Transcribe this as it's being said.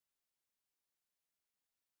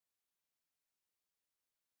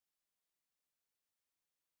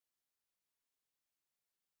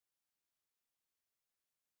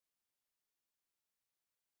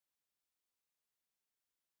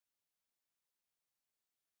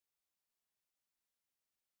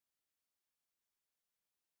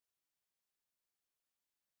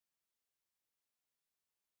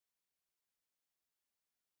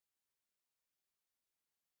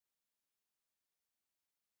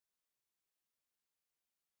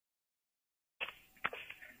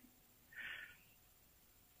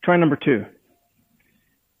Try number 2.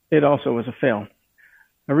 It also was a fail.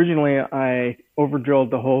 Originally, I over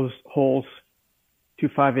drilled the holes to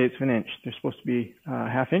 5/8 of an inch. They're supposed to be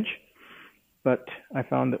 ½ inch, but I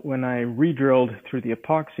found that when I re-drilled through the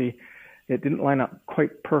epoxy, it didn't line up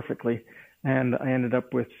quite perfectly, and I ended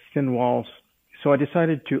up with thin walls. So I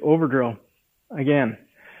decided to over drill again.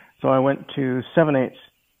 So I went to 7/8,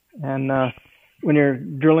 and when you're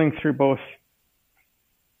drilling through both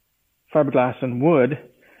fiberglass and wood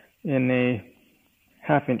in a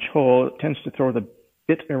 ½ inch hole, it tends to throw the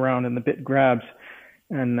bit around and the bit grabs,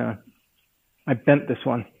 and I bent this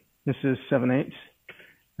one. This is 7/8,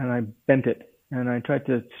 and I bent it, and I tried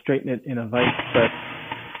to straighten it in a vise, but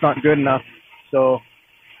it's not good enough. So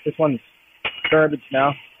this one's garbage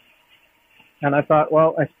now. And I thought,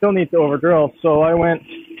 well, I still need to over drill, so I went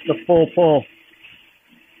the full pull.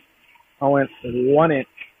 I went 1 inch,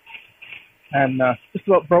 and just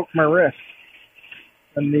about broke my wrist.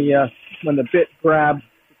 And when the bit grabbed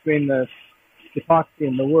between the epoxy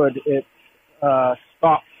and the wood, it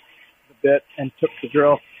stopped the bit and took the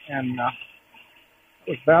drill, and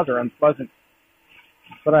it was rather unpleasant.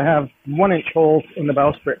 But I have 1 inch holes in the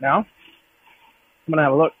bowsprit now. I'm gonna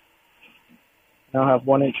have a look. Now I have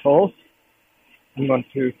 1 inch holes. I'm going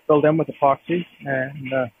to fill them with epoxy,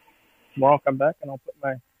 and tomorrow I'll come back and I'll put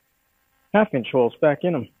my ½ inch holes back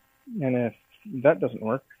in them. And if that doesn't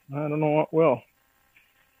work, I don't know what will.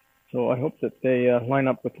 So I hope that they line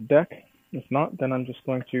up with the deck. If not, then I'm just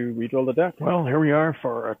going to re-drill the deck. Well, here we are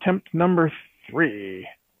for attempt number 3.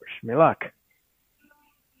 Wish me luck.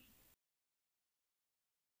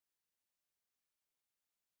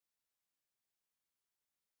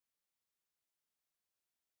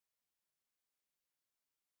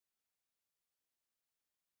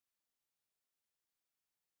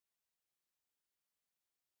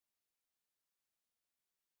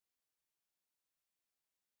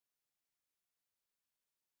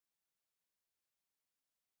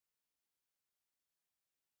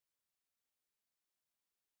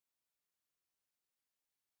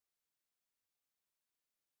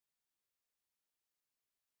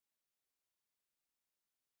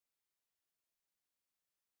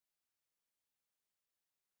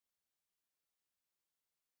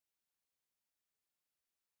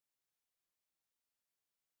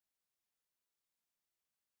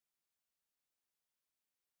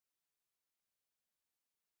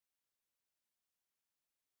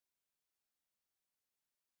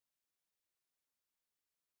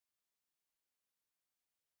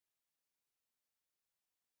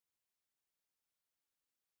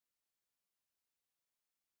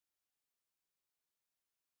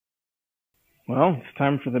 Well, it's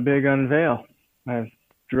time for the big unveil. I've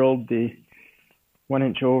drilled the 1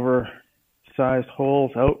 inch over sized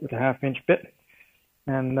holes out with a ½ inch bit,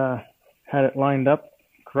 and had it lined up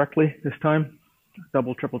correctly this time.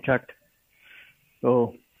 Double, triple checked.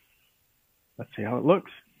 So let's see how it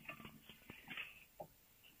looks.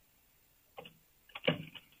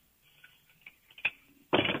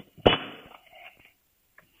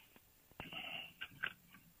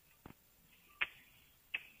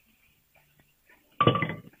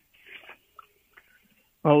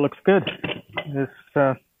 Well, it looks good.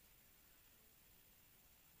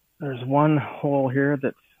 There's one hole here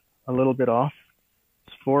that's a little bit off.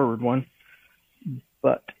 It's forward one,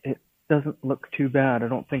 but it doesn't look too bad. I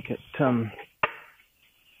don't think it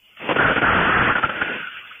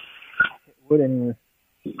would anyway.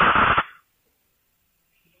 Of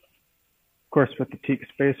course, with the teak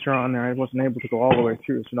spacer on there, I wasn't able to go all the way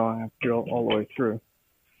through, so now I have to drill all the way through.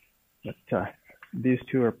 But these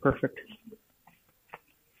two are perfect.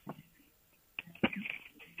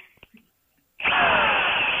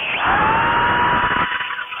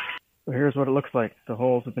 So here's what it looks like. The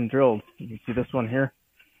holes have been drilled. You can see this one here.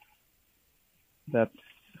 That's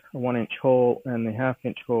a 1 inch hole, and the ½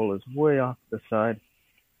 inch hole is way off the side.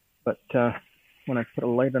 But when I put a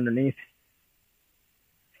light underneath,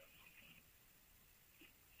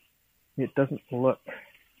 it doesn't look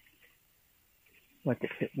like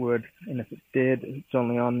it would. And if it did, it's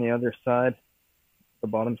only on the other side, the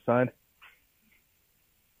bottom side.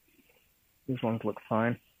 These ones look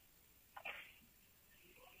fine.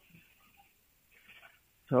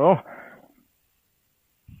 So,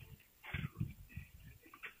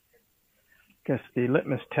 guess the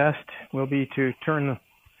litmus test will be to turn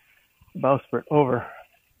the bowsprit over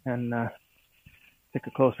and take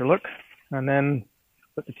a closer look, and then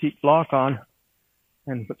put the teak block on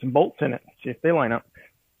and put some bolts in it, see if they line up.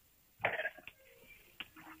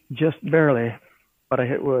 Just barely, but I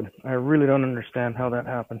hit wood. I really don't understand how that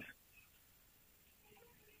happens.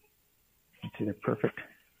 See, they're perfect.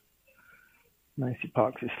 Nice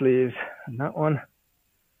epoxy sleeves. And that one,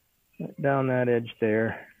 right down that edge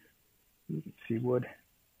there, you can see wood.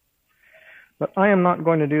 But I am not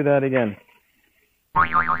going to do that again.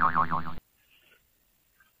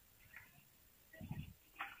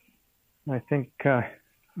 I think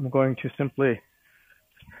I'm going to simply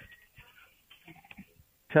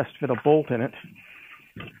test fit a bolt in it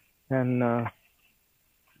and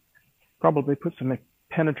probably put some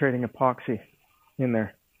penetrating epoxy in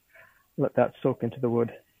there. Let that soak into the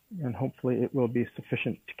wood, and hopefully it will be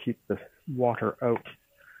sufficient to keep the water out.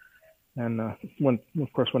 And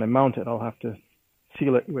of course, when I mount it, I'll have to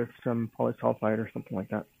seal it with some polysulfide or something like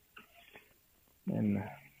that. And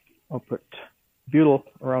I'll put butyl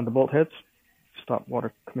around the bolt heads, stop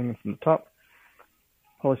water coming in from the top.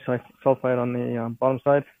 Polysulfide on the bottom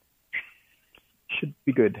side. Should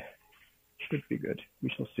be good. Should be good.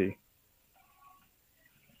 We shall see.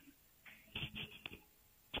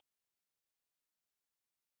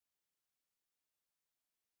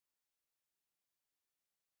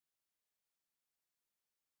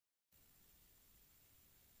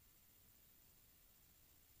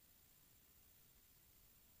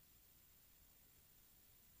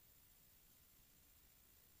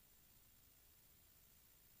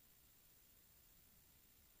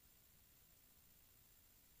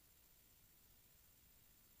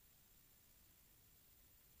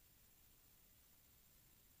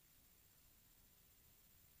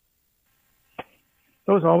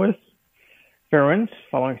 So as always, fair winds,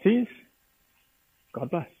 following seas. God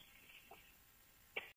bless.